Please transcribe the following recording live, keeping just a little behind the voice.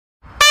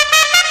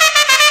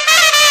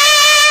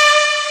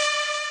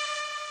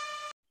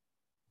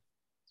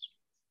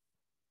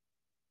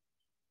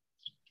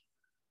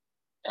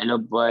Hello,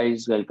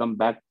 boys. Welcome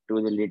back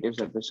to the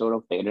latest episode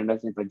of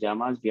Tailenders in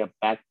Pajamas. We are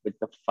back with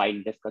the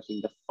final discussing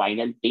the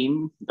final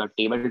team, the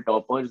table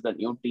toppers, the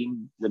new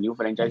team, the new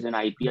franchise in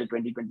IPL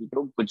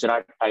 2022,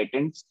 Gujarat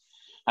Titans.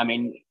 I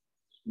mean,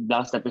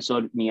 last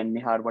episode, me and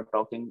Nihar were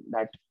talking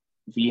that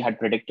we had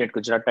predicted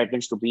Gujarat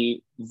Titans to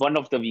be one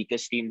of the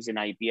weakest teams in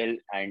IPL,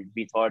 and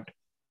we thought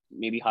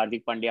maybe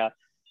Hardik Pandya.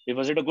 It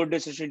was it a good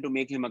decision to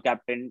make him a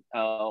captain?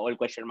 All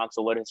question marks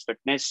over his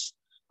fitness,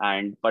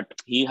 and but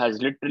he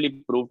has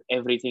literally proved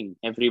everything.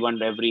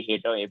 Everyone, every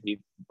hater, every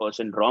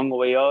person wrong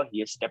over here. He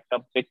has stepped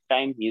up big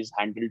time. He's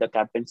handled the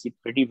captaincy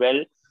pretty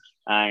well,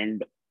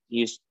 and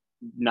he's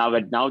now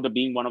the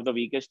being one of the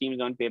weakest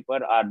teams on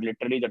paper are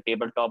literally the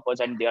table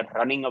toppers, and they are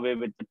running away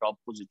with the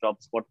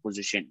top spot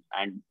position.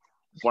 And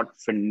what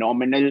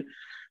phenomenal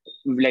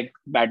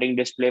batting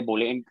display,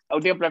 bowling.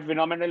 They are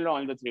phenomenal in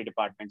all the three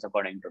departments,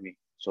 according to me.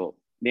 So,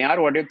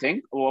 Nehar, what do you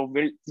think?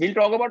 We'll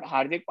talk about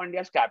Hardik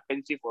Pandya's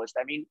captaincy first.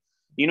 I mean,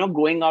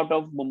 going out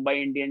of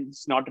Mumbai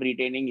Indians, not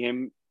retaining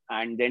him,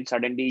 and then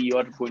suddenly you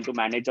are going to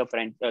manage a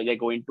you're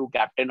going to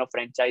captain a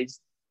franchise.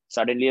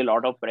 Suddenly, a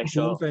lot of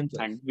pressure, Whole franchise.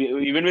 and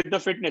even with the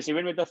fitness. I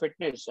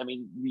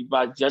mean,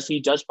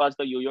 he just passed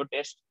the yo-yo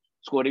test,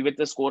 scoring with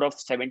a score of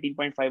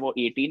 17.5 or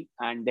 18,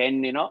 and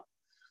then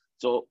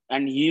so,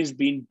 and he's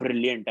been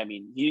brilliant. I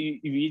mean,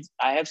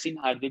 I have seen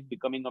Hardik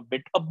becoming a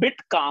bit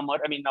calmer.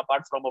 I mean,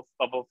 apart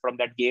from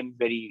that game,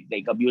 very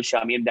like abuse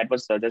Shami, that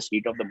was the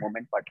heat of the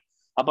moment. But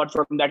apart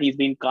from that, he's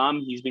been calm.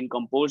 He's been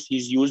composed.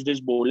 He's used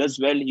his bowlers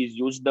well. He's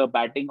used the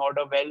batting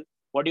order well.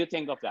 What do you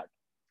think of that?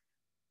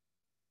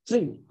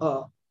 See,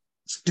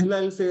 still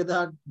I'll say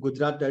that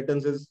Gujarat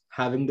Titans is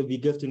having the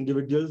weakest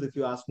individuals if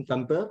you ask me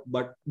compare,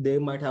 but they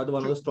might have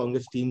one of the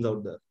strongest teams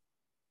out there.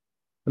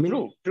 I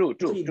mean,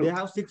 see, they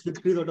have 6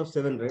 victories out of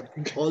 7,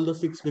 right? All the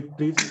 6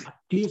 victories, at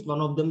least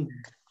one of them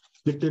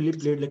literally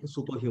played like a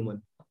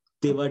superhuman.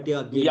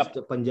 Tewatia against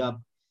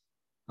Punjab.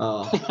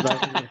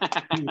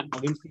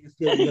 Against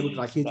CSK,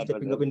 Rashid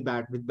stepping up in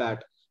bat.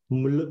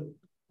 Muller,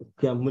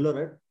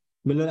 right?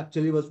 Muller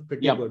actually was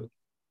pretty good.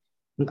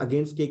 And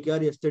against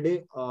KKR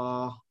yesterday,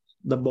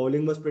 the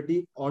bowling was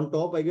pretty on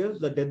top, I guess.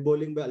 The death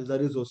bowling by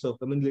Alzari Joseph.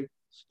 I mean,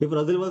 if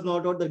Russell was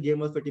not out, the game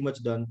was pretty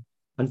much done.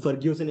 And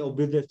Ferguson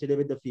obviously yesterday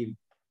with the field.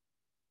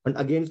 And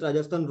against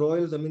Rajasthan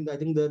Royals, I mean, I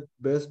think their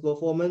best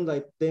performance,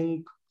 I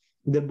think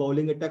their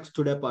bowling attack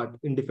stood apart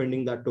in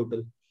defending that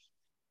total.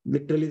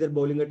 Literally, their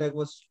bowling attack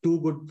was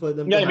too good for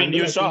them to I mean,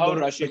 handle. you saw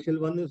how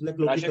special one is like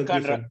Loki Rashid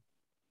Khan, Ferguson.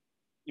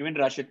 even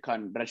Rashid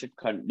Khan,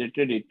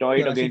 literally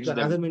toyed Rashid against Khan,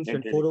 them. as I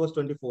mentioned, 4 overs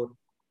 24.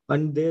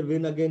 And their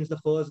win against the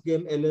first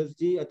game,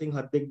 LSG, I think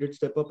Hardik did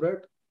step up, right?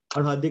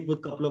 And Hardik with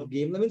a couple of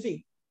games. I mean,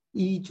 see,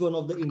 each one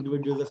of the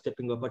individuals are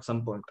stepping up at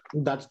some point.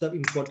 That's the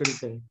important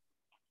thing.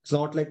 It's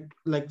not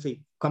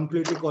see,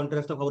 completely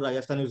contrast of how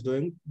Rajasthan is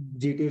doing.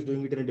 GT is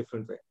doing it in a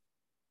different way.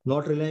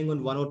 Not relying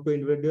on one or two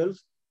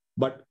individuals,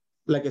 but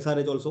like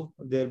SRH also,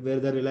 where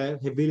they're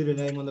heavily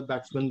relying on the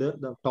batsman there,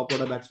 the top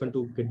order batsman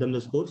to get them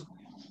the scores.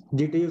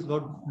 GT is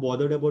not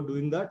bothered about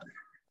doing that.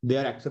 They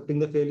are accepting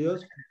the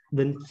failures.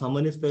 When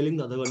someone is failing,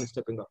 the other one is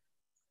stepping up.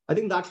 I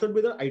think that should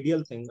be the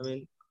ideal thing. I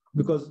mean,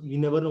 because you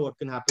never know what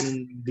can happen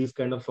in these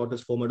kind of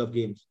shortest format of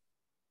games.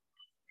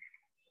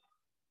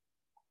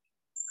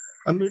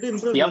 I'm really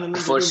impressed. Yep, man.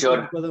 for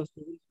sure. Because I'm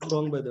still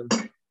wrong by them.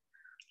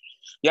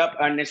 Yep,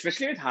 and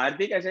especially with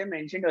Hardik, as I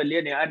mentioned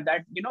earlier, Nihar,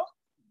 that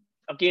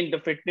again the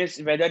fitness,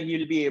 whether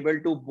he'll be able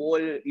to bowl,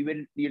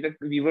 even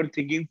we were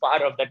thinking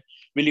far of that.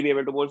 Will he be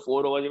able to bowl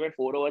 4 overs? Even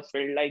 4 overs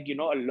felt like a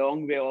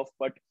long way off,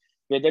 but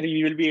whether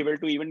he will be able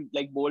to even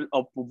bowl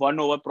up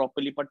 1 over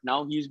properly. But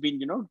now he's been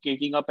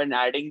taking up and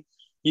adding.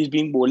 He's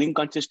been bowling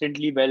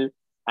consistently well,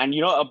 and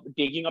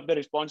taking up the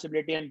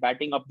responsibility and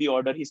batting up the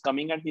order. He's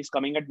coming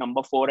at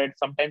number 4, and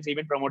sometimes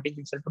even promoting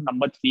himself to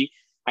number 3,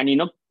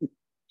 and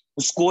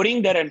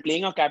scoring there and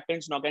playing a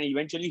captain's knock, and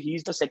eventually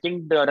he's the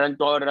second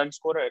run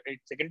scorer,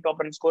 second top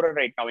run scorer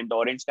right now in the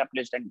orange cap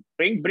list, and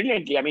playing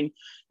brilliantly. I mean,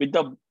 with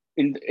the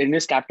in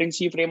his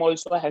captaincy frame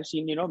also, I have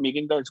seen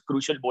making the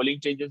crucial bowling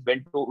changes,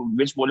 when to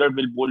which bowler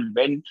will bowl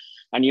when,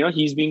 and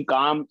he's been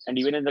calm. And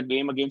even in the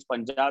game against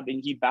Punjab,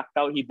 he backed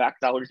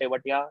Rahul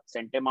Tewatia,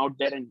 sent him out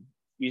there, and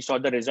we saw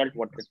the result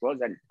what it was,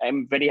 and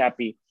I'm very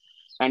happy.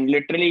 And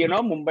literally,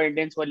 Mumbai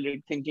Indians were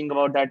thinking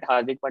about that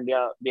Hardik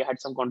Pandya. They had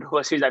some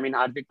controversies. I mean,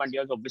 Hardik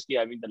Pandya is obviously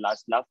having the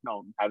last laugh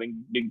now, having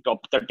been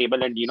top of the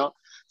table, and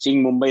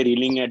seeing Mumbai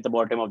reeling at the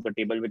bottom of the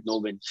table with no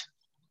wins.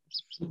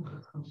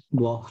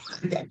 Wow.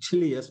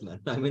 Actually, yes, man.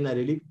 I mean, I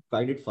really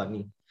find it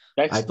funny.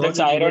 That's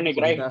ironic,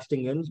 right?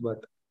 Contrasting ends, but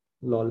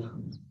lol.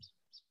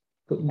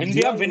 And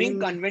they are winning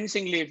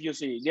convincingly, if you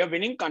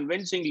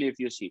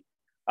see.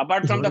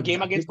 Apart from the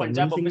game against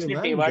Punjab, obviously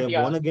Tewatia.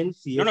 They won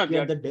against CSK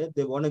at the death.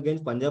 They won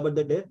against Punjab at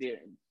the death.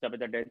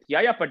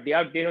 Yeah, but they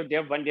have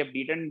won. They have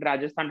beaten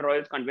Rajasthan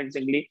Royals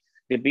convincingly.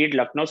 They beat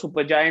Lucknow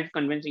Super Giants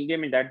convincingly. I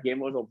mean, that game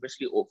was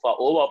obviously far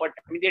over, but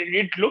I mean, they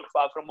did look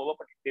far from over,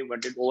 but they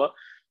went it over.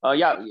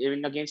 Yeah,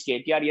 even against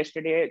KKR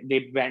yesterday,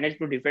 they managed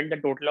to defend the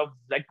total of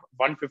like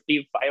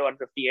 155,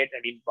 158.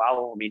 I mean,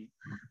 wow. I mean,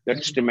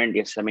 that's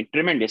tremendous. I mean,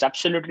 tremendous,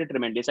 absolutely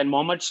tremendous. And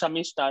Mohammad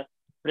Shami star,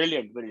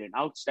 brilliant, brilliant,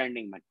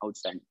 outstanding, man,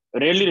 outstanding.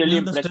 Really, really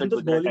Yeah, the impressed with strength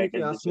of Gujarat bowling, if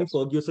you Titans ask this year. me,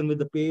 Ferguson with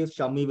the pace,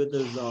 Shami with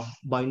his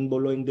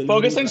mind-blowing delivery,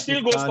 Ferguson Rashid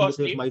still goes Khan with his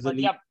costly, but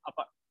miserly. yeah,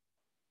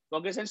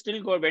 Ferguson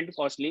still went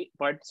costly.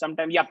 But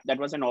sometime, yeah, that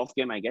was an off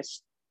game, I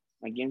guess,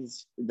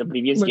 against the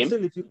previous But game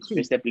still, if you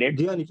which see, they played.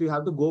 Jian, if you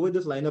have to go with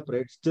this lineup,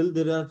 right, still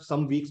there are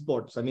some weak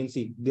spots. I mean,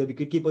 see, their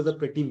wicket keepers are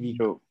pretty weak.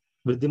 True,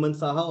 Vridhiman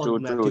Saha or true,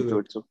 true, Matthew true,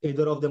 Wade. true,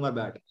 Either of them are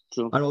bad.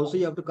 true, And also,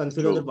 you have to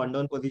consider that true. one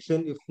down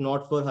position. If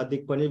not for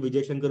Hardik Pandya,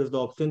 Vijay Shankar is the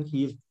option.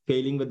 He is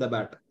failing with the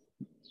bat.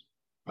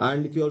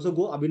 And if you also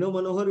go, Abhinav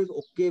Manohar is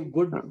okay,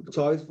 good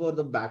choice for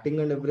the batting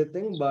and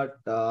everything. But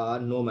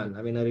no, man.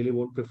 I mean, I really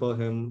won't prefer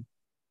him.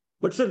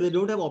 But still, they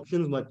don't have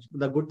options much.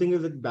 The good thing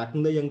is that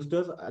backing the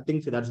youngsters, I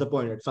think that's the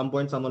point. At some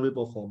point, someone will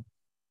perform.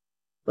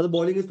 But the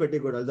bowling is pretty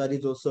good.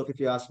 Alzari Joseph, if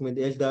you ask me,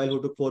 the H. Dayal who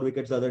took 4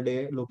 wickets the other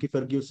day, Loki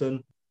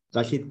Ferguson,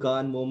 Rashid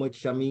Khan, Mohammad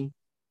Shami.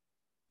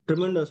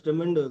 Tremendous,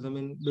 tremendous.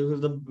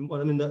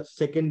 The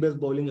second best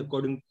bowling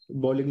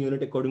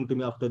unit according to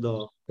me after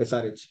the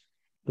SRH.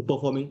 The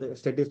performing the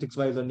statistics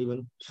wise and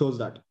even shows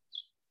that.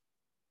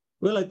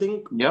 Well, I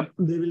think Yep.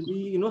 they will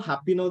be,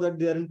 happy now that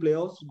they are in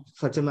playoffs,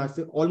 such a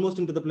massive, almost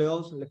into the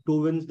playoffs, like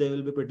 2 wins, they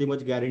will be pretty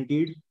much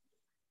guaranteed.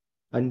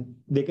 And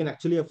they can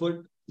actually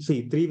afford,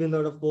 see, 3 wins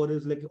out of 4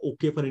 is like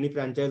okay for any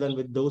franchise. And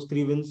with those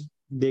 3 wins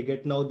they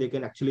get now, they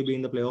can actually be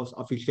in the playoffs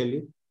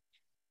officially.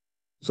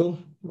 So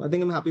I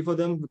think I'm happy for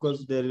them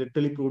because they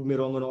literally proved me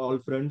wrong on all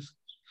fronts.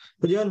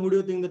 So, Jan, who do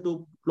you think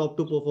the top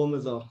two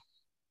performers are?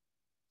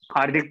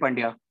 Hardik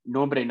Pandya,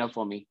 no brainer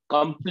for me.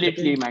 I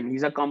Completely, think man.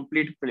 He's a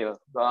complete player.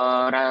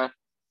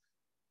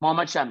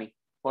 Mohammad Shami,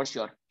 for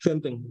sure.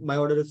 same thing. My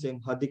order is same.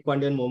 Hardik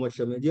Pandya and Mohammad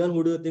Shami. Jan,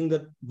 who do you think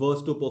the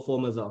worst two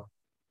performers are?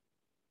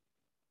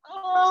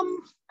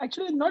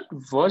 Actually, not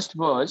worst,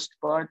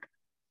 but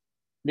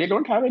they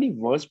don't have any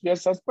worst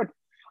players. But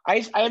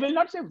I will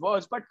not say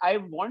worst, but I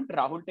want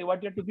Rahul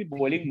Tewatia to be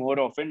bowling more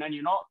often. And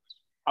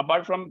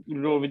apart from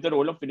with the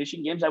role of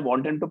finishing games, I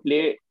want him to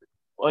play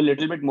a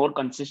little bit more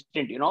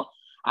consistent.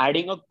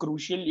 Adding a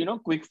crucial,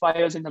 quick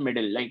fires in the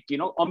middle, like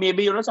or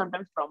maybe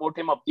sometimes promote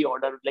him up the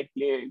order, like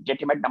get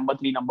him at number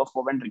 3, number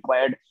 4 when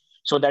required,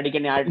 so that he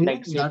can add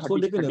like say That's what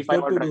 30, they can 35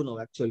 afford odd to do runs. now,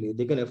 actually.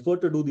 They can afford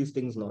to do these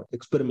things now. They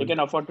Experiment. can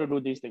afford to do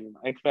these things,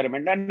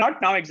 experiment, and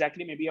not now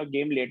exactly. Maybe a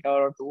game later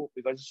or two,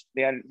 because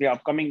the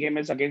upcoming game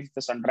is against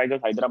the Sunrisers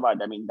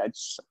Hyderabad. I mean,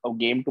 that's a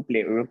game to play,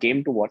 a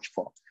game to watch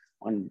for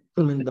on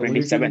I mean, the the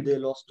only team 27th. they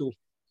lost to.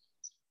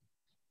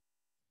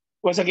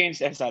 Was against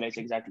SRH,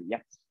 exactly. Yeah.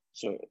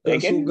 So So,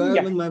 again, guys, I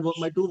yeah. mean,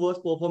 my two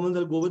worst performance,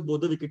 I'll go with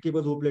both the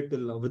wicketkeepers who played till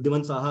now,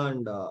 Vidhiman Saha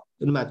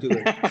and Matthew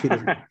Wade.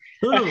 Seriously.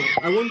 No, no, no.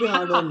 I won't be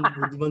hard on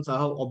Vidhiman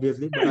Saha,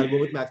 obviously, but I'll go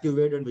with Matthew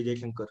Wade and Vijay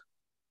Shankar.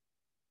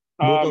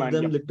 Both of Man,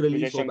 them yep. literally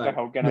Vijay so Shankar, bad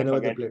how can I whenever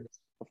they forget? played.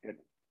 Forget.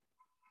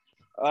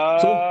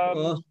 So,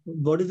 Um,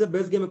 what is the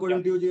best game yeah.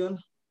 according to you, Jian?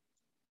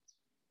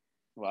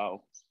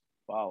 Wow.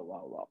 Wow,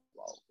 wow, wow,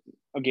 wow.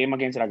 A game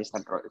against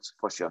Rajasthan Royals,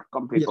 for sure.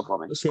 Complete Yeah,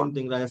 performance same from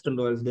thing. Rajasthan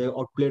Royals. They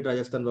outplayed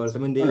Rajasthan Royals. I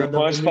mean, they are the the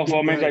worst only team they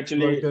performance have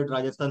actually. exploited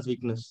Rajasthan's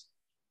weakness.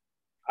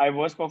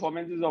 Worst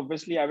performance is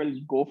obviously I will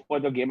go for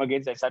the game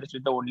against SRH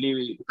with the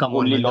only Come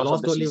on, only man. They loss of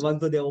lost the only season. one,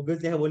 so they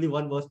obviously have only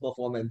one worst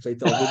performance. So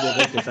it's obviously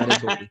against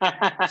SRH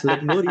only. So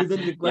like no reason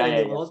Yeah, required.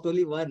 yeah, They yeah. lost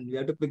only one. We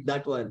have to pick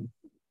that one.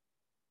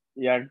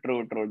 Yeah,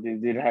 true, true.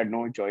 They had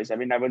no choice. I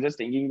mean, I was just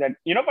thinking that,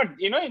 but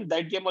in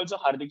that game also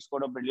Hardik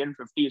scored a brilliant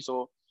 50.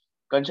 So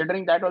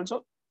considering that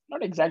also,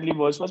 not exactly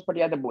worst, but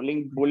yeah, the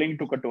bowling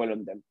took a toll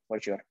on them for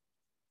sure.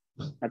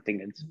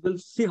 Nothing else. Well,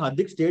 see,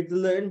 Hardik stayed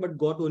till the end, but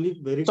got only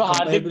very So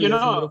Hardik, comparable less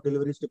number of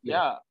deliveries to play.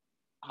 yeah,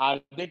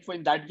 Hardik for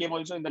in that game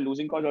also in the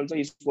losing cause also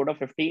he scored a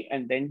 50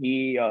 and then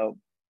he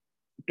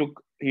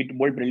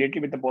bowled brilliantly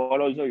with the ball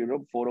also.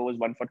 4 overs,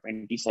 1 for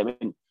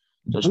 27.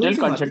 So I mean, still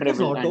see, Hardik is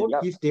considerable not and out.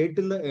 yeah. He stayed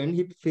till the end.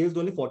 He faced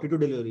only 42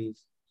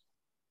 deliveries.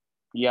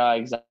 Yeah,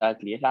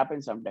 exactly. It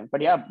happens sometimes.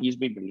 But yeah, he's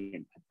been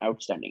brilliant.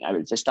 Outstanding. I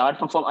will say star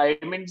perform. I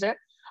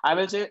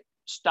will say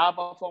star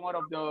performer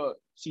of the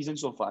season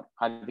so far,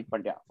 Hardik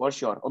Pandya, for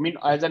sure. I mean,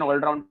 as an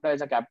all-rounder, as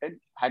a captain,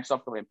 hats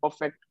off to him.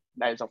 Perfect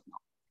as of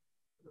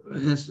now.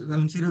 Yes, I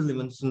mean, seriously,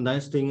 man, it's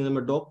nice staying in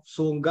the top.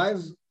 So,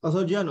 guys,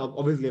 so Gian,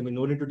 obviously, I mean,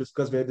 no need to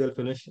discuss where they'll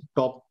finish.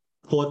 Top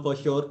four for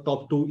sure,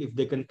 top two if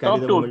they can carry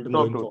Top the two, momentum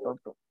top going two, forward.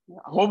 top two. Yeah.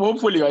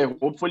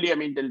 Hopefully, I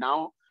mean, till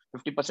now,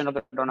 50% of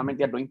the tournament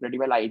they are doing pretty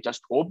well. I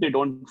just hope they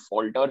don't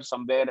falter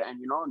somewhere and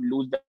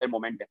lose their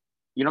momentum.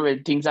 Where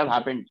things have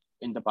happened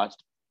in the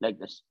past like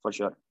this for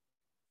sure.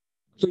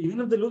 So even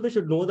if they lose, they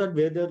should know that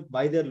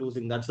why they're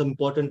losing. That's the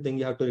important thing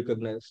you have to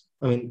recognize.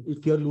 I mean,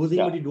 if you're losing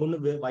but Yeah, you don't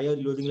know why you're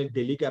losing, like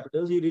Delhi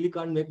Capitals, you really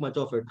can't make much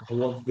of it.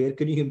 Where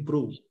can you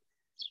improve?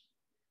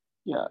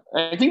 yeah.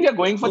 I think they're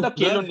going for So the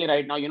kill guys, only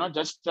right now.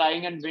 Just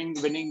trying and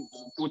winning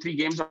 2, 3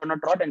 games on a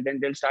trot, and then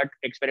they'll start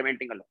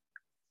experimenting a lot.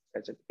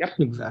 That's it. Yep,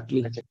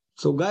 exactly. that's it.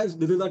 So guys,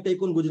 this is our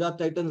take on Gujarat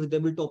Titans, the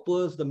table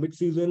toppers, the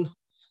mid-season.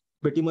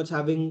 pretty much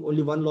having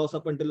only one loss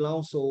up until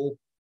now. So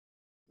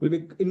we'll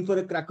be in for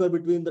a cracker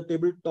between the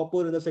table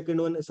topper and the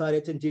second one,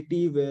 SRH and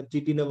GT, where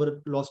GT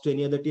never lost to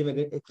any other team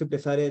except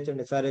SRH, and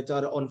SRH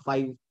are on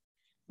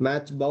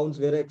 5-match bounce,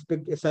 where I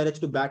expect SRH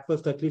to bat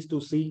first at least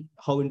to see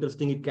how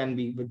interesting it can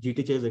be with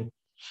GT chasing.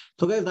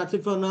 So guys, that's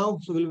it for now.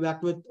 So we'll be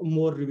back with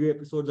more review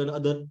episodes and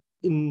other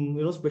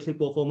special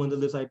performances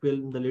this IPL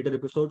in the later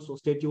episodes. So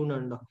stay tuned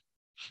and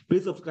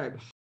please subscribe.